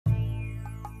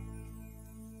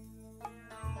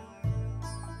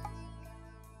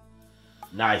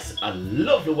Nice and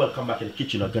lovely. Welcome back in the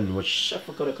kitchen again with Chef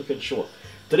Ricardo cooking show.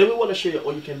 Today we want to show you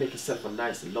how you can make yourself a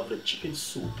nice lovely chicken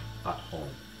soup at home.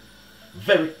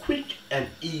 Very quick and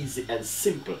easy and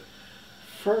simple.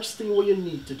 First thing what you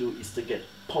need to do is to get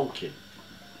pumpkin.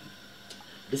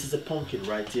 This is a pumpkin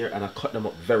right here, and I cut them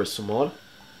up very small,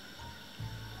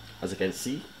 as you can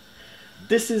see.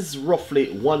 This is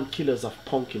roughly 1 kilo of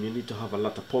pumpkin. You need to have a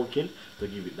lot of pumpkin to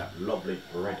give it that lovely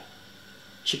red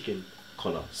chicken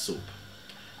color soup.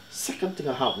 Second thing,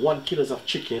 I have 1 kilo of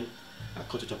chicken. I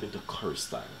cut it up into curry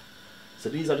style. So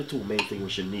these are the two main things we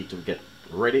should need to get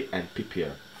ready and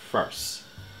prepare first.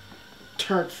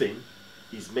 Third thing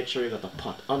is make sure you got a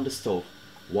pot on the stove,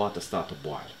 water start to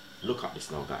boil. Look at this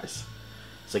now, guys.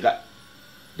 So I got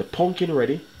the pumpkin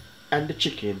ready and the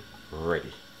chicken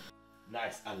ready.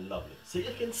 Nice and lovely. So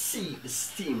you can see the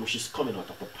steam which is coming out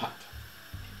of the pot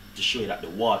to show you that the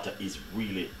water is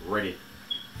really ready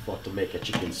for to make a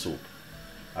chicken soup.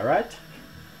 Alright?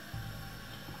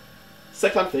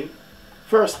 Second thing,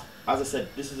 first, as I said,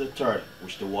 this is the third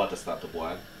which the water start to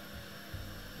boil.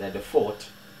 Then the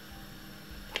fourth,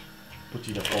 put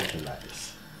in the pumpkin like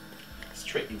this,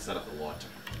 straight inside of the water.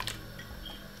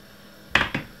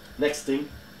 Next thing,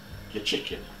 your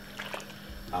chicken.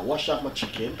 I wash off my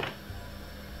chicken.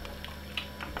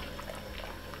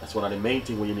 That's one of the main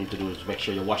things what you need to do, is make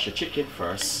sure you wash your chicken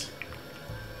first.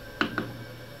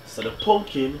 So the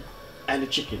pumpkin and the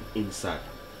chicken inside.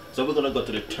 So we're gonna go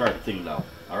to the third thing now.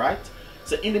 Alright?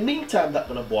 So in the meantime that's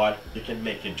gonna boil, you can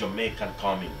make a Jamaican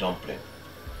cornmeal dumpling.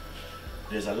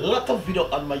 There's a lot of video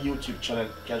on my YouTube channel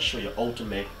can show you how to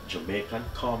make Jamaican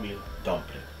cornmeal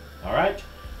dumpling. Alright?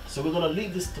 So we're gonna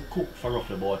leave this to cook for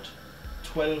roughly about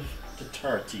 12 to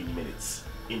 13 minutes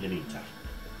in the meantime.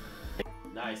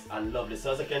 Nice and lovely.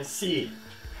 So as you can see,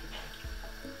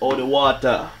 all the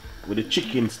water with the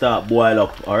chicken start boil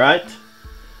up. Alright?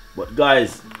 But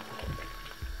guys,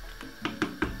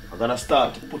 I'm gonna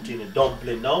start to put in a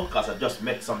dumpling now, because I just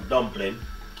make some dumpling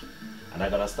and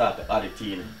I'm gonna start to add it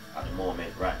in at the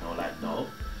moment right now, like now.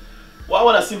 What I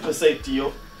wanna simply say to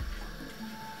you,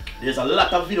 there's a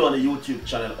lot of video on the YouTube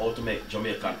channel how to make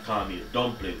Jamaican cornmeal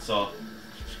dumpling. So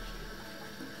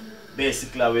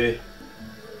basically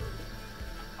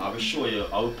I will show you,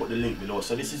 I will put the link below.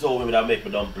 So this is how I make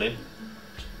my dumpling.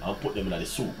 I'll put them in the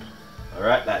soup.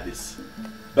 Alright, like this.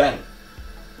 Bang.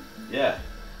 Yeah.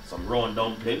 Some round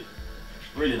dumpling.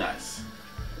 Really nice.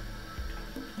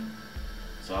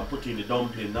 So I'm putting the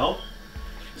dumpling now.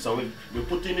 So we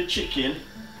put in the chicken.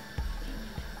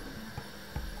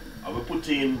 I will put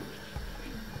in.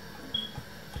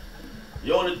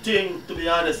 The only thing, to be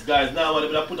honest guys, now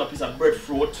I'm gonna put a piece of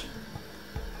breadfruit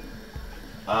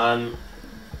and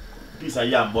piece of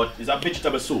yam, but it's a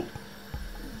vegetable soup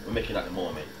we're making at the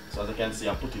moment. So as you can see,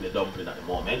 I'm putting the dumpling at the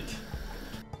moment.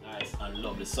 Nice and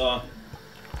lovely. So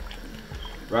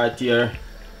right here,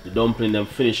 the dumpling them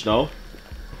finished now.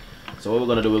 So what we're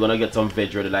gonna do, we're gonna get some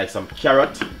veg ready, like some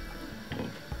carrot,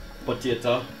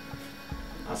 potato,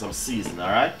 and some seasoning.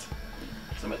 Alright?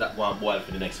 So make that one boil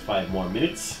for the next 5 more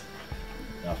minutes.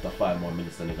 After 5 more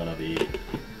minutes, then they're gonna be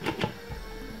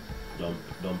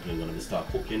dumpling gonna be start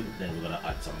cooking. Then we're gonna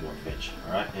add some more veg.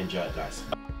 Alright, enjoy it guys.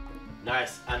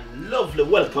 Nice and lovely.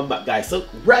 Welcome back guys. So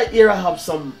right here I have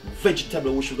some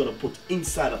vegetable which we're gonna put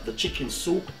inside of the chicken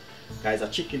soup. Guys, a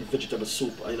chicken vegetable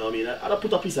soup, you know what I mean? I don't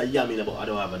put a piece of yam in it, but I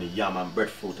don't have any yam and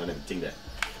breadfruit and everything there.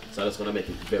 So I'm just gonna make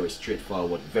it very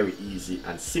straightforward, very easy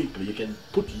and simple. You can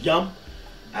put yam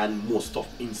and more stuff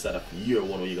inside of your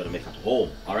one you're gonna make at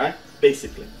home. Alright?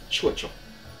 Basically, chocho,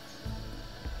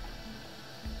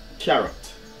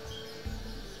 carrot,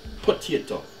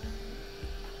 potato,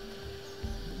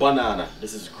 banana,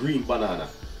 this is green banana,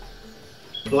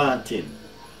 plantain,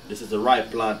 this is the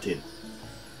ripe plantain,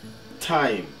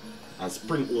 thyme and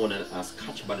spring onion and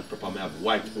scotch bonnet pepper. I have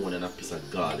white onion and a piece of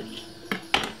garlic.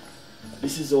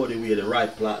 This is all the way the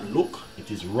ripe plant look. It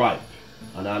is ripe,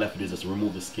 and all I have to do is just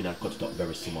remove the skin and cut it up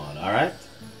very small. Alright?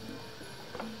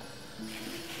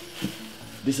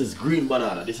 This is green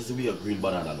banana. This is the way a green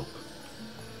banana look.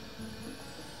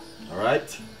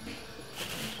 Alright?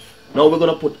 Now we're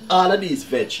gonna put all of these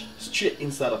veg straight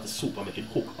inside of the soup and make it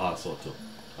cook also too.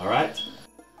 Alright?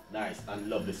 Nice and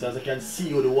lovely. So as you can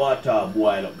see with the water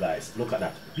boil up guys. Look at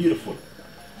that. Beautiful.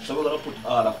 So we're gonna put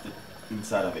all of it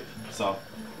inside of it. So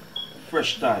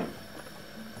fresh thyme,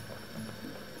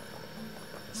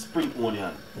 spring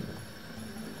onion,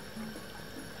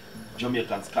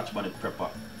 Jamaican scotch bonnet pepper.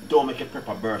 Don't make a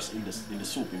pepper burst in the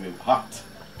soup, it will be hot.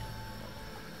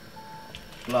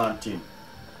 Plantain,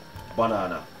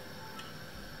 banana,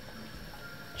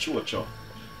 chocho,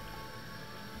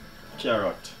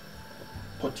 carrot,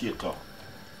 potato,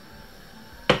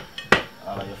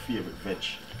 all of your favorite veg.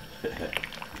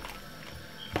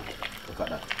 Look at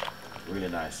that. Really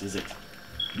nice, is it?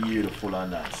 Beautiful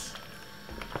and nice.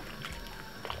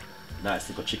 Nice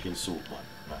little chicken soup, man.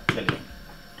 I'm telling you.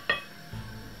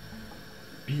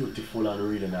 Beautiful and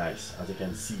really nice, as you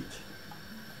can see it.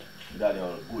 That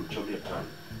is good Jamaican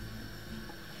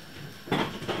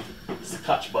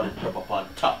scotch bonnet pepper on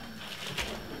top.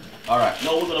 Alright,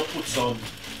 now we're gonna put some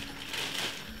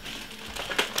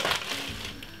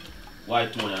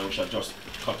white onion, which I just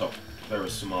cut up very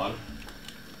small.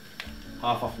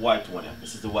 Half of white onion.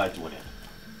 This is the white onion.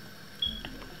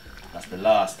 That's the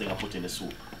last thing I put in the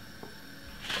soup.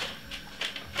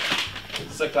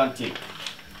 Second thing,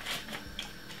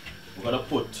 we're gonna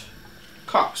put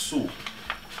cock soup.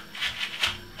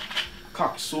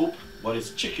 Cock soup, but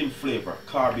it's chicken flavor,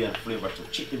 Caribbean flavor to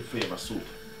chicken flavor soup.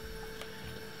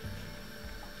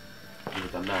 Give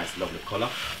it a nice, lovely color.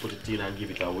 Put it in and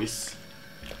give it a whisk.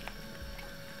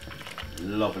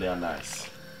 Lovely and nice.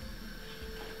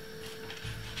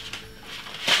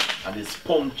 And it's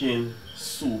pumpkin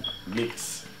soup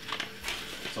mix.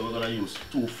 So we're gonna use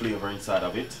 2 flavor inside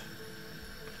of it.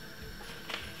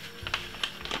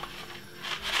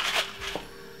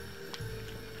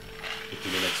 Put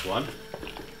in the next one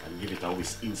and give it a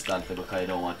whisk instantly because I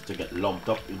don't want it to get lumped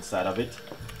up inside of it.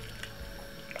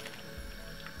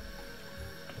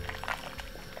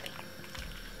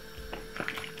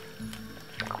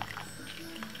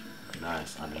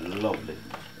 Nice and lovely.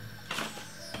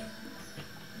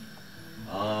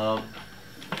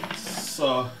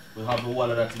 So we have the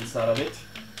water that's inside of it.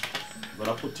 I'm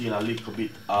gonna put in a little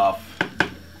bit of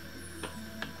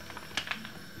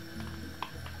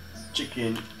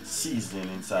chicken seasoning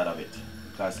inside of it,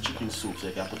 because chicken soup, so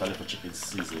you can put a little chicken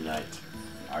seasoning in it,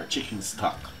 or chicken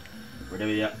stock.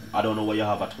 Whatever I don't know what you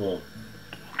have at home,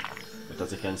 but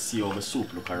as you can see, how my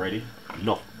soup look already.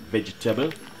 Enough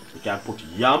vegetable. You can put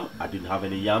yam. I didn't have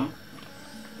any yam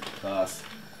because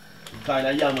the kind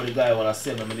of yam the guy wanna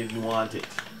send me, I didn't want it.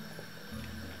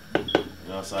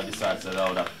 You know, so I decided to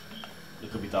allow that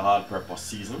little bit of all-purpose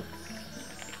season.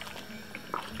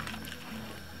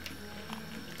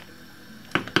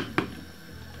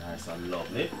 Nice and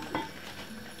lovely.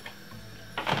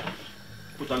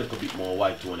 Put a little bit more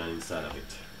white onion inside of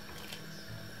it.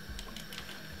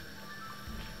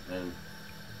 Then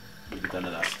give it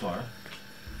another stir.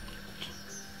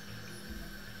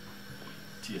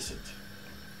 Taste it.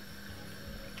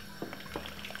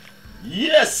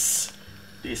 Yes!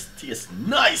 This tastes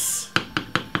nice!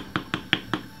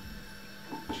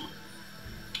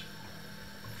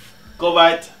 Cover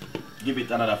it, give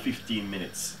it another 15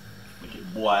 minutes. Make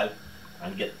it boil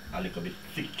and get a little bit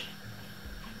thick.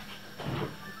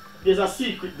 There's a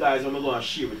secret, guys, I'm going to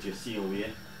share with you, see over here.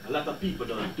 A lot of people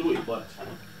don't do it, but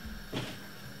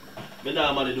I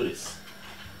normally do this.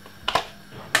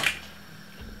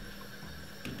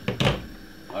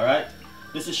 Alright,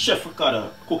 this is Chef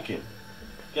Ricardo cooking.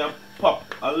 You can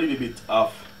pop a little bit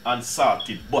of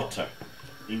unsalted butter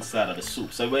inside of the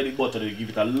soup. So when the butter will give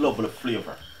it a lovely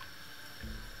flavor.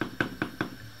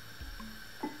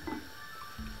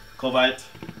 Cover it,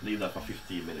 leave that for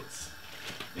 15 minutes.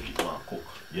 Make it want to cook.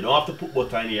 You don't have to put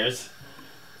butter in yours,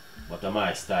 but I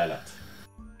might style it.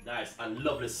 Nice and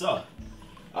lovely, sir.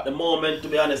 At the moment, to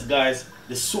be honest, guys,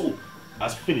 the soup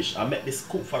has finished. I made this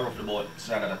cook for roughly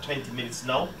about 20 minutes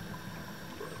now.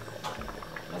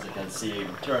 As you can see,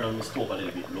 turn on the stove a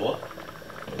little bit low.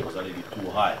 It was a little bit too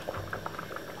high.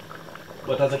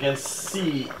 But as you can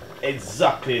see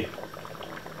exactly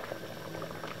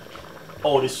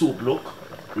how the soup look.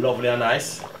 Lovely and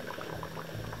nice.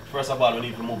 First of all, we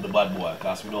need to remove the bad boy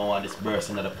because we don't want this burst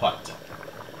into the pot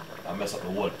and mess up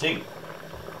the whole thing.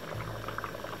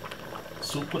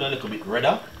 Soup put a little bit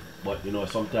redder, but you know,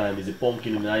 sometimes it's a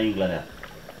pumpkin in England.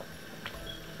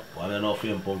 But I don't know if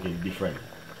the pumpkin is different,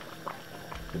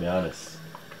 to be honest.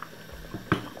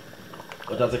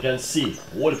 But as you can see,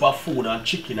 whole heap of food and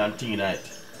chicken and tea night.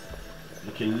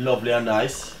 Looking lovely and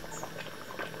nice.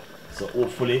 So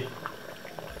hopefully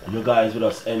you guys will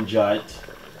just enjoy it.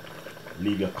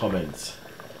 Leave your comments.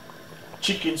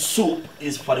 Chicken soup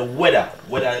is for the weather.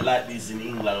 Weather like this in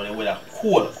England, when the weather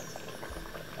cold.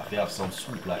 If you have some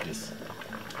soup like this.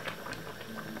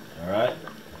 Alright.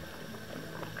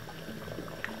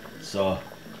 So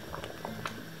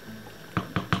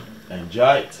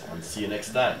enjoy it and see you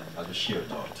next time as we share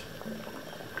it out.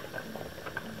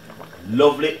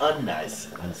 Lovely and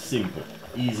nice and simple.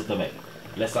 Easy to make.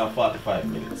 Less than 45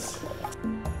 minutes.